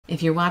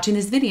If you're watching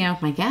this video,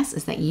 my guess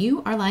is that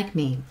you are like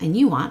me and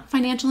you want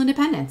financial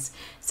independence.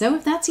 So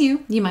if that's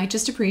you, you might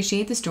just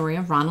appreciate the story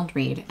of Ronald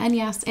Read. And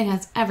yes, it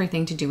has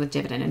everything to do with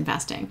dividend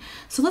investing.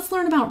 So let's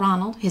learn about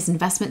Ronald, his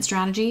investment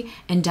strategy,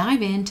 and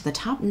dive into the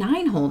top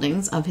 9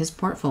 holdings of his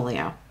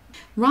portfolio.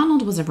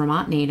 Ronald was a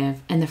Vermont native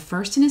and the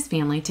first in his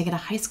family to get a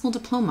high school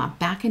diploma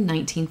back in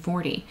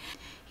 1940.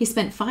 He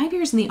spent 5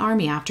 years in the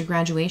Army after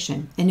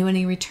graduation, and when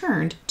he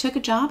returned, took a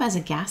job as a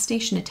gas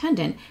station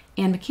attendant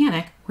and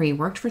mechanic where he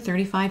worked for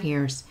 35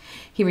 years.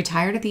 He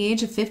retired at the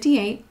age of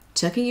 58,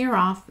 took a year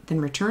off,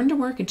 then returned to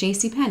work at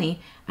JCPenney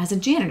as a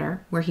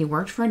janitor where he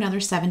worked for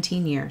another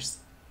 17 years.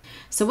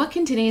 So what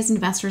can today's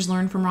investors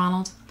learn from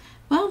Ronald?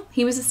 Well,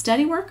 he was a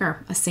steady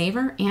worker, a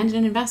saver, and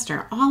an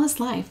investor all his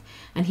life,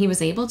 and he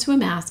was able to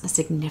amass a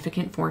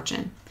significant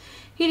fortune.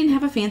 He didn't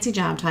have a fancy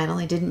job title,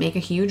 he didn't make a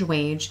huge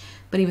wage,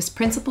 but he was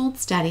principled,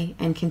 steady,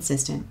 and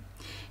consistent.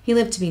 He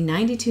lived to be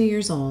 92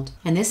 years old,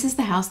 and this is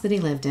the house that he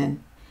lived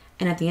in.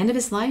 And at the end of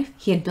his life,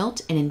 he had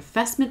built an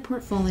investment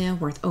portfolio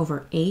worth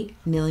over $8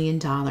 million.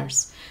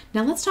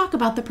 Now let's talk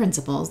about the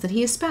principles that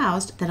he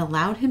espoused that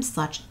allowed him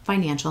such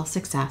financial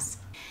success.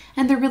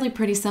 And they're really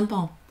pretty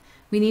simple.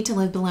 We need to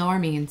live below our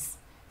means,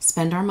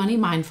 spend our money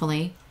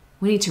mindfully,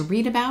 we need to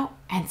read about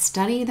and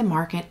study the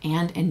market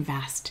and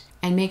invest,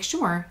 and make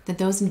sure that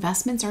those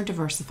investments are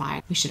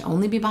diversified. We should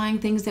only be buying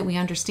things that we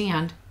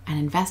understand and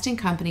invest in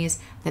companies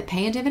that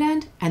pay a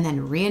dividend and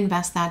then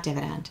reinvest that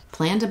dividend.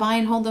 Plan to buy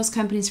and hold those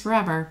companies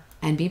forever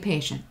and be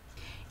patient.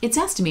 It's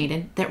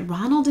estimated that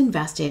Ronald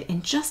invested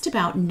in just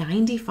about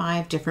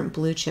 95 different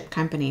blue chip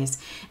companies.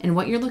 And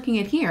what you're looking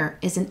at here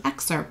is an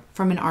excerpt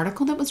from an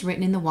article that was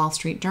written in the Wall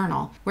Street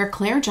Journal, where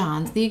Claire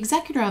Johns, the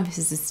executor of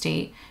his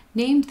estate,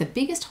 named the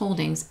biggest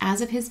holdings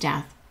as of his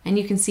death. And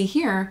you can see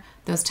here,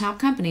 those top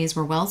companies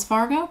were Wells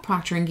Fargo,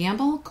 Procter &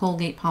 Gamble,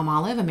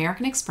 Colgate-Palmolive,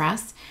 American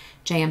Express,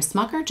 J.M.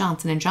 Smucker,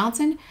 Johnson &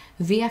 Johnson,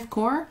 VF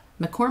Corp,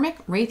 McCormick,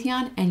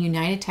 Raytheon, and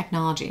United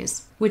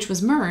Technologies, which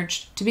was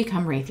merged to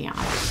become Raytheon.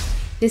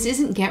 This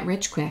isn't get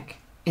rich quick,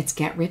 it's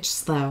get rich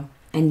slow,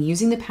 and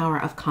using the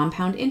power of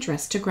compound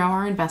interest to grow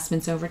our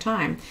investments over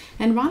time.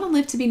 And Ronald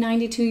lived to be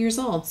 92 years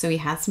old, so he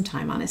had some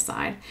time on his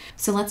side.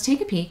 So let's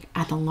take a peek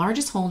at the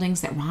largest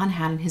holdings that Ron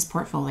had in his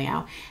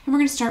portfolio. And we're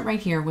going to start right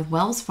here with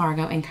Wells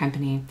Fargo and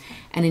Company.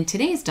 And in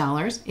today's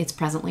dollars, it's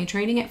presently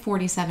trading at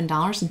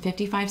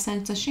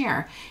 $47.55 a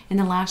share. In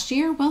the last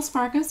year, Wells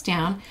Fargo's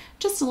down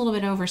just a little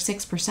bit over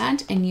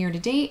 6%, and year to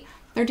date,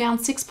 they're down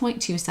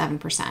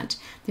 6.27%.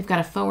 They've got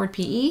a forward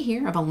PE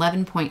here of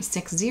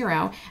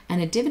 11.60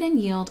 and a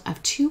dividend yield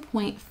of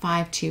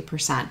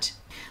 2.52%.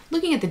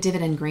 Looking at the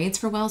dividend grades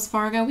for Wells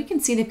Fargo, we can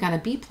see they've got a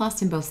B+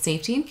 in both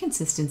safety and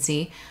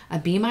consistency, a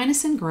B-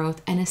 in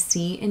growth, and a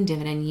C in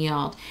dividend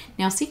yield.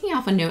 Now, seeking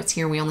alpha notes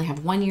here, we only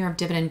have 1 year of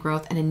dividend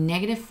growth and a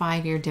negative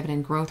 5-year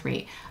dividend growth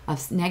rate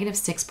of negative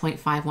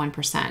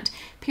 6.51%.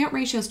 Payout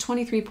ratio is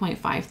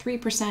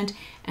 23.53%,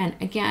 and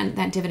again,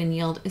 that dividend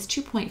yield is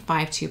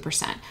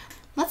 2.52%.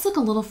 Let's look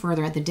a little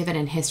further at the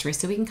dividend history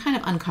so we can kind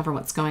of uncover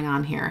what's going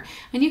on here.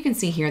 And you can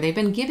see here they've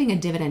been giving a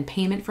dividend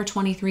payment for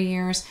 23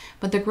 years,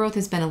 but the growth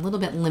has been a little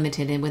bit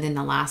limited within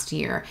the last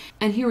year.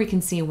 And here we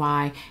can see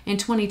why. In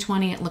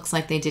 2020, it looks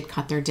like they did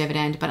cut their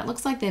dividend, but it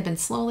looks like they've been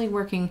slowly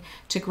working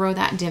to grow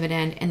that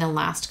dividend in the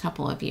last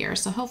couple of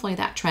years. So hopefully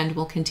that trend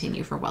will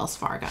continue for Wells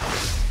Fargo.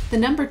 The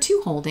number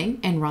 2 holding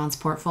in Ron's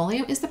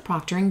portfolio is the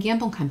Procter &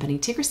 Gamble Company,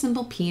 ticker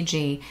symbol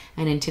PG.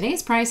 And in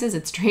today's prices,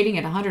 it's trading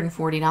at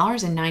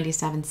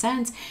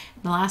 $140.97.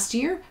 The last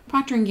year,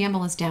 Procter &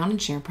 Gamble is down in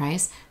share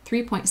price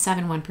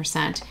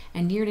 3.71%,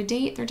 and year to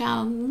date, they're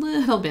down a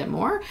little bit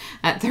more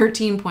at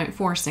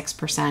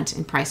 13.46%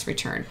 in price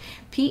return.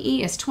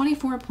 PE is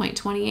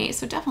 24.28,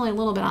 so definitely a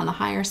little bit on the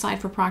higher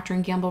side for Procter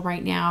 & Gamble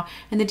right now,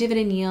 and the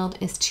dividend yield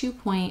is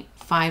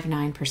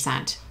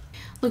 2.59%.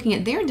 Looking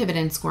at their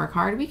dividend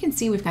scorecard, we can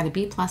see we've got a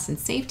B+ in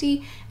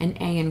safety, an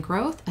A in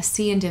growth, a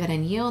C in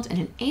dividend yield, and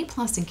an A+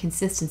 in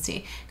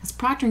consistency, because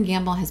Procter &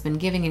 Gamble has been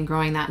giving and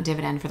growing that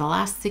dividend for the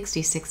last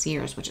 66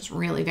 years, which is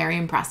really very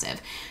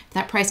impressive. If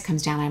that price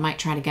comes down, I might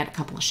try to get a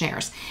couple of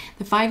shares.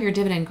 The 5-year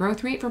dividend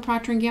growth rate for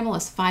Procter & Gamble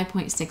is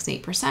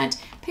 5.68%.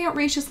 Payout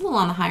ratio is a little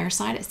on the higher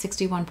side at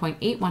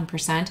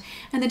 61.81%,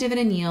 and the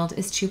dividend yield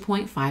is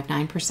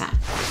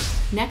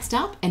 2.59%. Next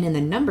up, and in the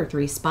number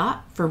 3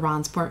 spot for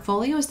Ron's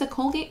portfolio, is the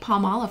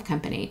Colgate-Palmolive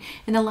Company.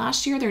 In the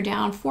last year, they're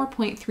down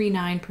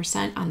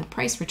 4.39% on the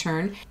price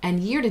return, and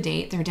year to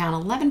date, they're down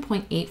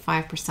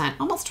 11.85%,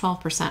 almost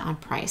 12% on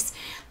price.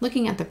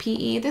 Looking at the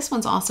PE, this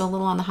one's also a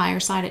little on the higher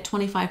side at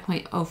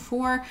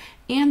 25.04,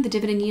 and the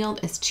dividend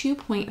yield is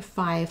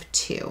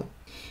 2.52.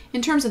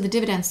 In terms of the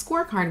dividend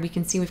scorecard, we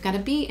can see we've got a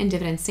B in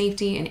dividend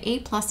safety, an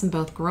A+ in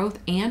both growth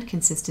and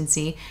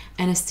consistency,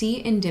 and a C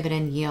in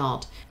dividend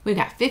yield. We've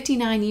got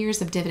 59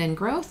 years of dividend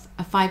growth,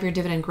 a 5-year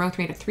dividend growth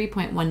rate of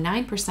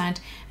 3.19%, and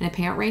a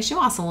payout ratio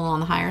also a little on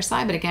the higher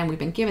side, but again, we've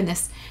been given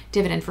this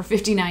dividend for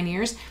 59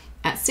 years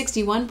at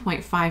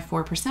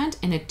 61.54%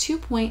 and a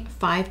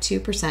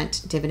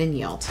 2.52% dividend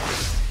yield.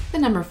 The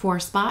number 4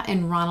 spot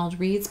in Ronald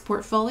Read's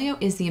portfolio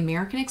is the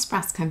American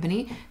Express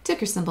Company,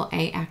 ticker symbol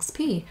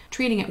AXP,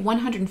 trading at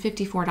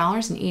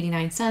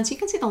 $154.89. You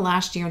can see the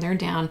last year they're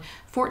down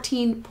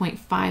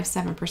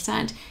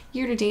 14.57%.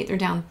 Year to date, they're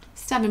down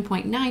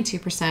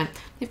 7.92%.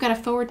 They've got a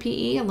forward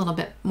PE a little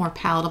bit more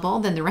palatable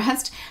than the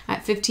rest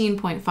at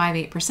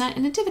 15.58%,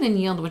 and a dividend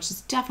yield which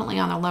is definitely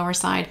on the lower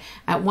side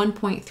at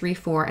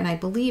 1.34, and I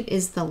believe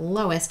is the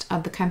lowest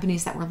of the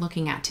companies that we're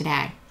looking at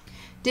today.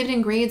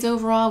 Dividend grades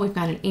overall, we've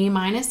got an A-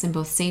 in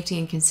both safety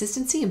and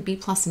consistency, a B+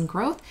 in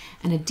growth,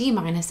 and a D-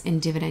 in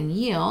dividend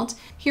yield.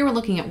 Here we're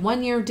looking at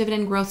 1 year of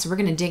dividend growth, so we're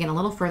going to dig in a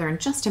little further in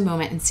just a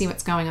moment and see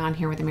what's going on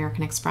here with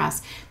American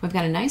Express. We've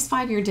got a nice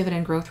 5-year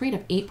dividend growth rate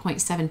of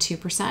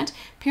 8.72%,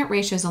 payout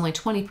ratio is only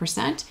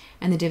 20%,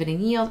 and the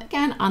dividend yield,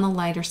 again, on the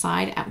lighter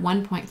side at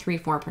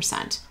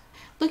 1.34%.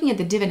 Looking at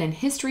the dividend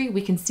history,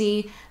 we can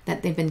see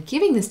that they've been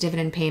giving this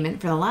dividend payment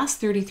for the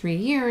last 33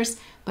 years,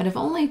 but have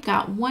only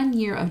got 1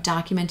 year of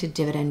documented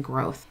dividend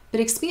growth. But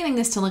expanding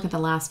this to look at the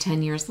last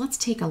 10 years, let's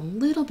take a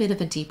little bit of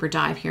a deeper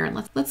dive here. And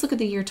let's look at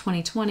the year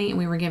 2020, and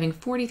we were giving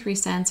 43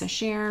 cents a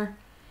share,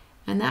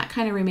 and that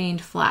kind of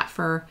remained flat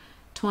for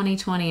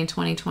 2020 and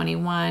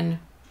 2021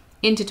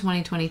 into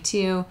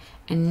 2022,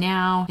 and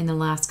now in the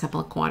last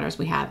couple of quarters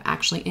we have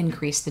actually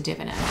increased the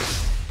dividend.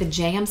 The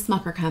J.M.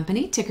 Smucker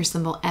Company, ticker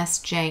symbol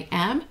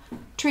SJM,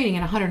 trading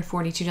at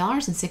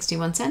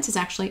 $142.61, is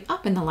actually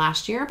up in the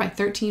last year by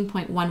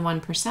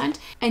 13.11%,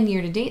 and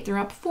year to date they're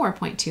up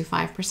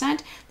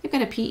 4.25%. They've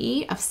got a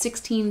PE of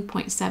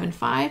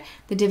 16.75.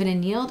 The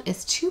dividend yield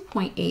is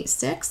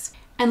 2.86.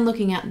 And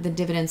looking at the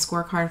dividend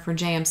scorecard for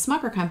J.M.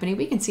 Smucker Company,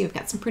 we can see we've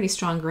got some pretty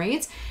strong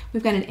grades.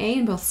 We've got an A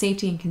in both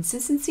safety and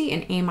consistency,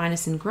 an A-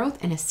 in growth,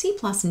 and a C+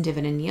 in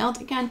dividend yield.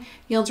 Again,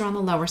 yields are on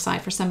the lower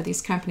side for some of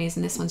these companies,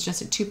 and this one's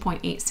just at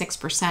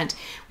 2.86%.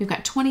 We've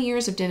got 20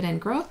 years of dividend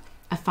growth,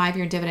 a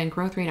 5-year dividend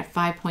growth rate of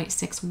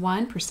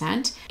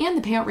 5.61%, and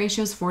the payout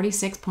ratio is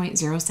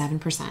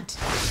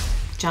 46.07%.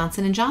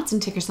 Johnson & Johnson,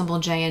 ticker symbol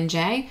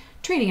J&J,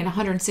 trading at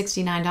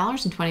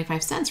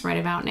 $169.25 right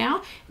about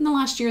now. In the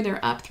last year,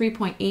 they're up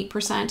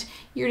 3.8%.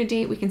 Year to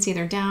date, we can see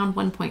they're down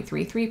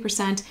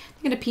 1.33%.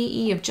 They got a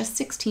PE of just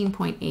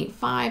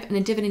 16.85 and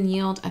a dividend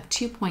yield of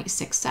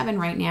 2.67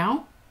 right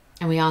now.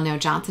 And we all know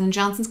Johnson &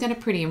 Johnson's got a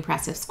pretty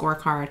impressive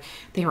scorecard.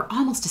 They were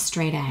almost a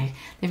straight A.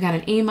 They've got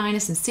an A- in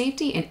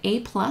safety, an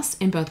A+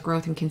 in both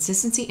growth and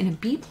consistency, and a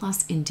B+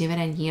 in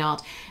dividend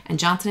yield. And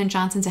Johnson &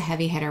 Johnson's a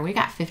heavy hitter. We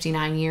got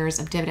 59 years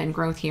of dividend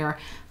growth here.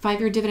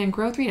 5-year dividend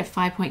growth rate of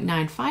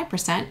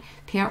 5.95%,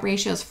 payout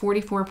ratio is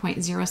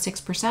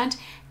 44.06%,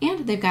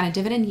 and they've got a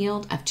dividend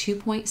yield of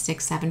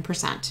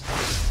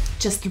 2.67%.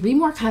 Just 3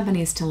 more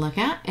companies to look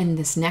at, and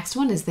this next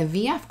one is the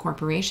VF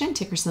Corporation,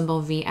 ticker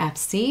symbol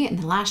VFC. In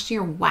the last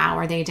year, wow,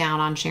 are they down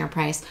on share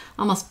price?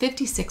 Almost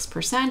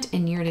 56%,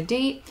 and year to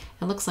date,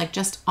 it looks like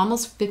just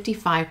almost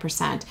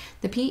 55%.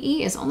 The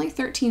PE is only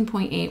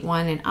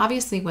 13.81, and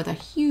obviously with a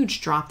huge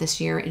drop this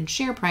year in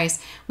share price,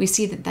 we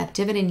see that that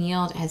dividend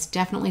yield has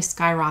definitely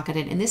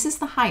skyrocketed, and this is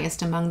the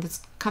highest among the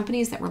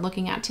companies that we're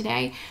looking at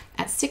today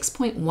at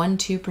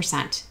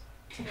 6.12%.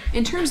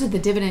 In terms of the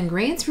dividend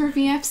grades for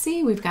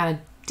VFC, we've got a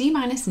D-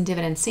 in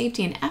dividend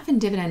safety, an F in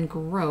dividend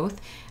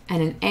growth,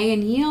 and an A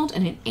in yield,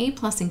 and an A+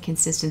 in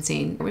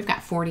consistency. We've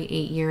got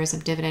 48 years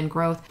of dividend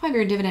growth,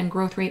 5-year dividend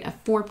growth rate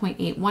of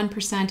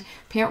 4.81%.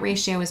 Payout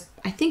ratio is,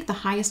 I think, the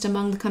highest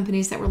among the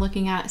companies that we're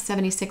looking at,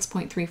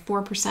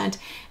 76.34%,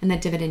 and the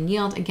dividend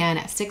yield, again,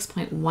 at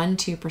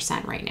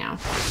 6.12% right now.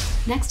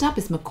 Next up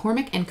is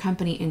McCormick &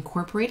 Company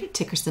Incorporated,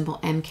 ticker symbol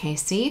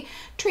MKC,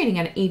 trading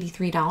at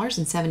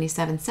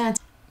 $83.77.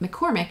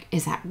 McCormick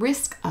is at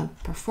risk of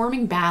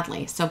performing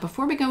badly, so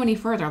before we go any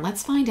further,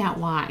 let's find out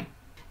why.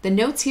 The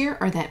notes here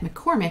are that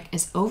McCormick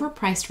is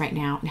overpriced right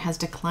now and has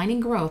declining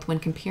growth when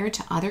compared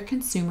to other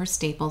consumer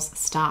staples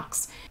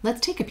stocks.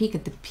 Let's take a peek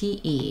at the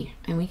PE,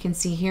 and we can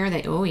see here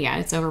that, oh yeah,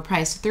 it's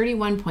overpriced.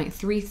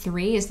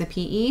 31.33 is the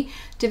PE.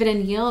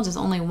 Dividend yield is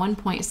only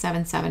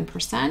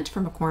 1.77% for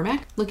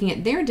McCormick. Looking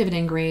at their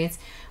dividend grades,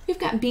 we've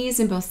got B's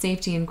in both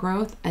safety and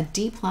growth, a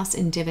D+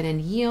 in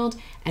dividend yield,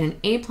 and an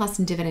A+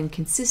 in dividend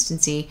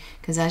consistency,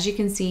 because as you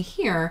can see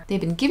here, they've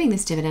been giving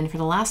this dividend for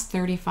the last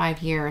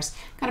 35 years.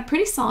 Got a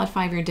pretty solid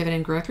 5-year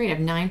dividend growth rate of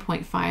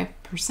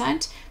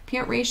 9.5%,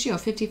 payout ratio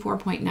of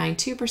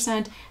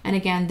 54.92%, and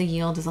again, the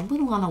yield is a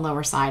little on the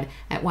lower side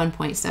at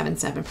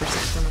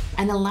 1.77%.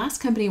 And the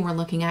last company we're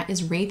looking at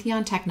is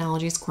Raytheon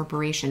Technologies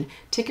Corporation,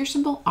 ticker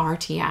symbol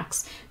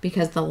RTX,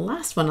 because the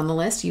last one on the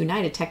list,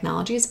 United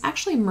Technologies,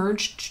 actually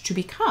merged to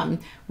become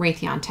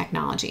Raytheon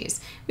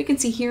Technologies. We can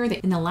see here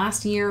that in the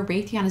last year,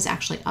 Raytheon is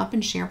actually up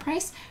in share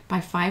price by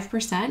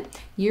 5%.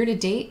 Year to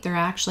date, they're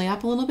actually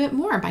up a little bit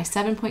more by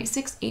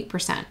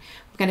 7.68%.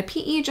 We've got a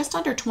PE just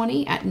under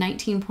 20 at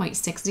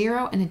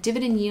 19.60 and a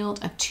dividend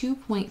yield of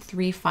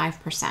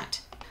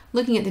 2.35%.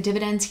 Looking at the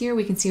dividends here,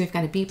 we can see we've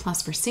got a B+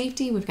 for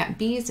safety, we've got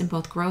Bs in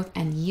both growth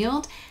and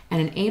yield,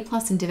 and an A+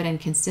 in dividend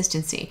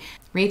consistency.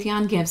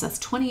 Raytheon gives us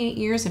 28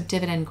 years of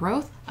dividend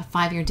growth, a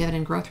 5-year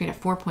dividend growth rate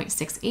of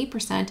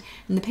 4.68%,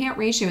 and the payout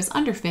ratio is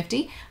under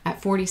 50 at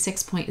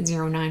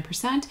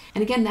 46.09%,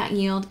 and again, that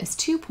yield is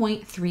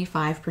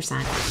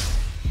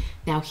 2.35%.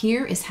 Now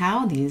here is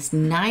how these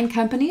 9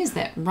 companies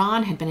that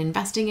Ron had been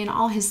investing in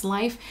all his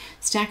life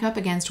stack up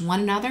against one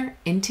another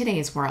in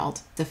today's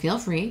world. So feel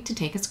free to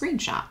take a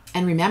screenshot.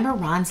 And remember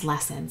Ron's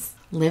lessons.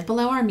 Live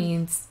below our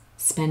means,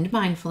 spend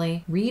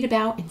mindfully, read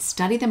about and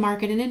study the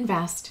market and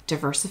invest,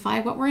 diversify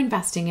what we're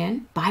investing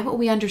in, buy what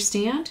we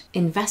understand,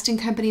 invest in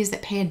companies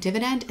that pay a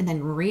dividend and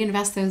then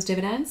reinvest those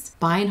dividends,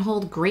 buy and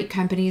hold great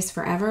companies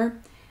forever,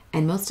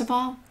 and most of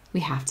all, we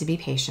have to be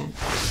patient.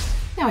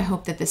 Now, I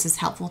hope that this is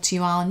helpful to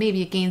you all and maybe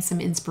you gain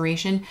some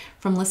inspiration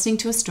from listening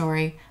to a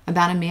story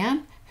about a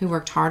man who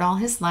worked hard all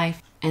his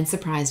life and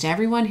surprised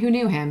everyone who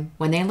knew him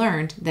when they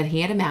learned that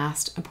he had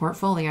amassed a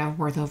portfolio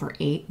worth over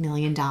 $8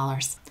 million.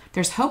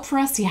 There's hope for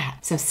us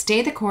yet, so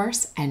stay the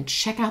course and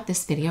check out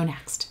this video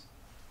next.